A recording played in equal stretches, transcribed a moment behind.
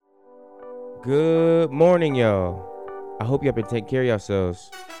Good morning, y'all. I hope y'all been taking care of yourselves.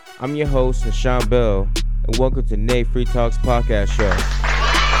 I'm your host, Nashawn Bell, and welcome to Nate Free Talks podcast show.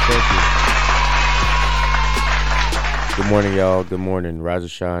 Thank you. Good morning, y'all. Good morning. Rise and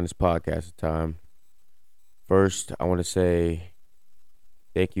shine. It's podcast time. First, I want to say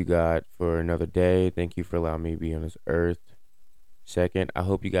thank you, God, for another day. Thank you for allowing me to be on this earth. Second, I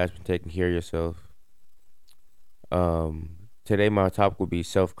hope you guys been taking care of yourself. Today, my topic will be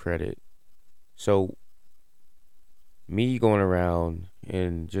self-credit. So, me going around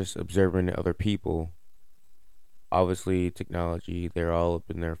and just observing other people, obviously technology, they're all up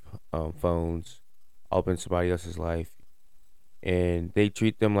in their phones, all up in somebody else's life, and they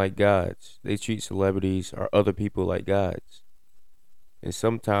treat them like gods. They treat celebrities or other people like gods. And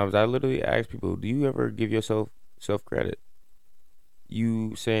sometimes I literally ask people, do you ever give yourself self-credit?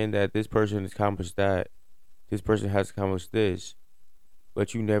 You saying that this person has accomplished that, this person has accomplished this,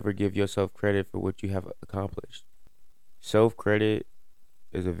 but you never give yourself credit for what you have accomplished. Self-credit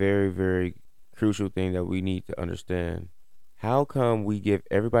is a very, very crucial thing that we need to understand. How come we give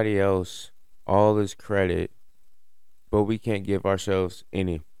everybody else all this credit, but we can't give ourselves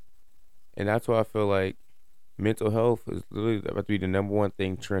any? And that's why I feel like mental health is literally about to be the number one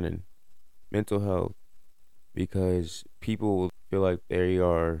thing trending. Mental health. Because people will feel like they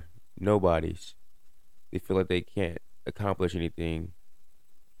are nobodies. They feel like they can't accomplish anything.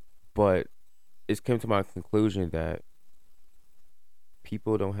 But it's come to my conclusion that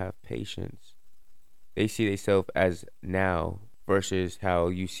people don't have patience. They see themselves as now versus how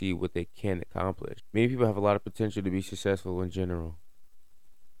you see what they can accomplish. Many people have a lot of potential to be successful in general.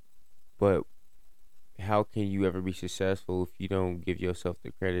 But how can you ever be successful if you don't give yourself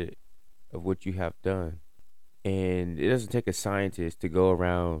the credit of what you have done? And it doesn't take a scientist to go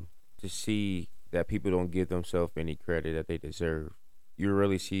around to see that people don't give themselves any credit that they deserve. You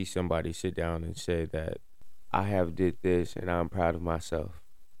really see somebody sit down and say that I have did this and I'm proud of myself.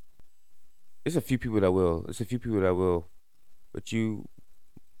 It's a few people that will. But you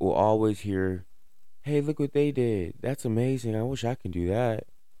will always hear, hey, look what they did. That's amazing. I wish I could do that.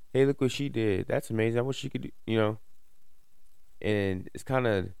 Hey, look what she did. That's amazing. I wish she could do. And it's kind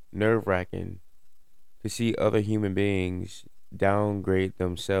of nerve-wracking to see other human beings downgrade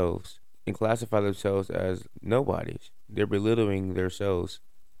themselves and classify themselves as nobodies. They're belittling themselves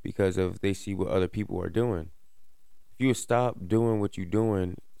because of they see what other people are doing. If you stop doing what you're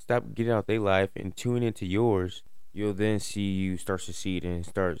doing, stop getting out their life and tune into yours, you'll then see you start succeeding and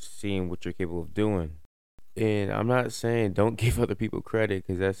start seeing what you're capable of doing. And I'm not saying don't give other people credit,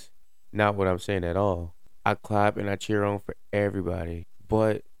 because that's not what I'm saying at all. I clap and I cheer on for everybody,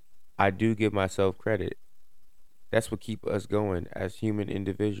 but I do give myself credit. That's what keeps us going as human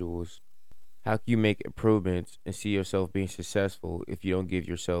individuals. How can you make improvements and see yourself being successful if you don't give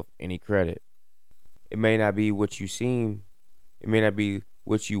yourself any credit? It may not be what you seem. It may not be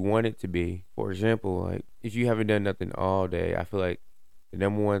what you want it to be. For example, like if you haven't done nothing all day, I feel like the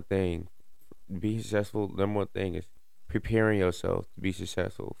number one thing to be successful, the number one thing is preparing yourself to be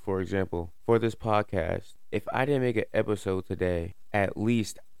successful. For example, for this podcast, if I didn't make an episode today, at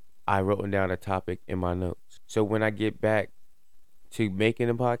least I wrote down a topic in my notes. So when I get back to making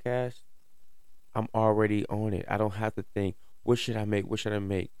a podcast, I'm already on it. I don't have to think, what should I make? What should I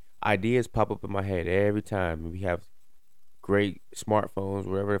make? Ideas pop up in my head every time. We have great smartphones,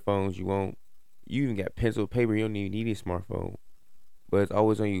 whatever phones you want. You even got pencil, paper. You don't even need a smartphone. But it's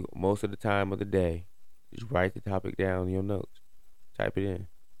always on you most of the time of the day. Just write the topic down in your notes. Type it in.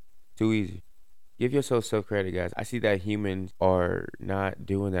 Too easy. Give yourself self-credit, guys. I see that humans are not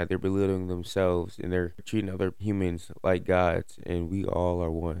doing that. They're belittling themselves, and they're treating other humans like gods, and we all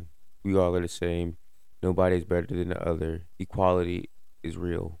are one. We all are the same. Nobody is better than the other. Equality is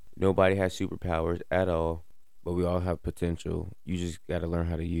real. Nobody has superpowers at all, but we all have potential. You just got to learn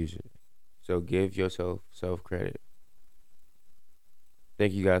how to use it. So give yourself self-credit.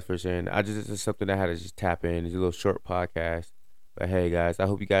 Thank you guys for sharing. This is something I had to just tap in. It's a little short podcast. But hey, guys, I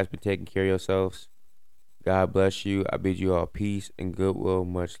hope you guys been taking care of yourselves. God bless you. I bid you all peace and goodwill.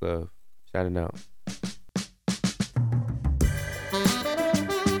 Much love. Signing out.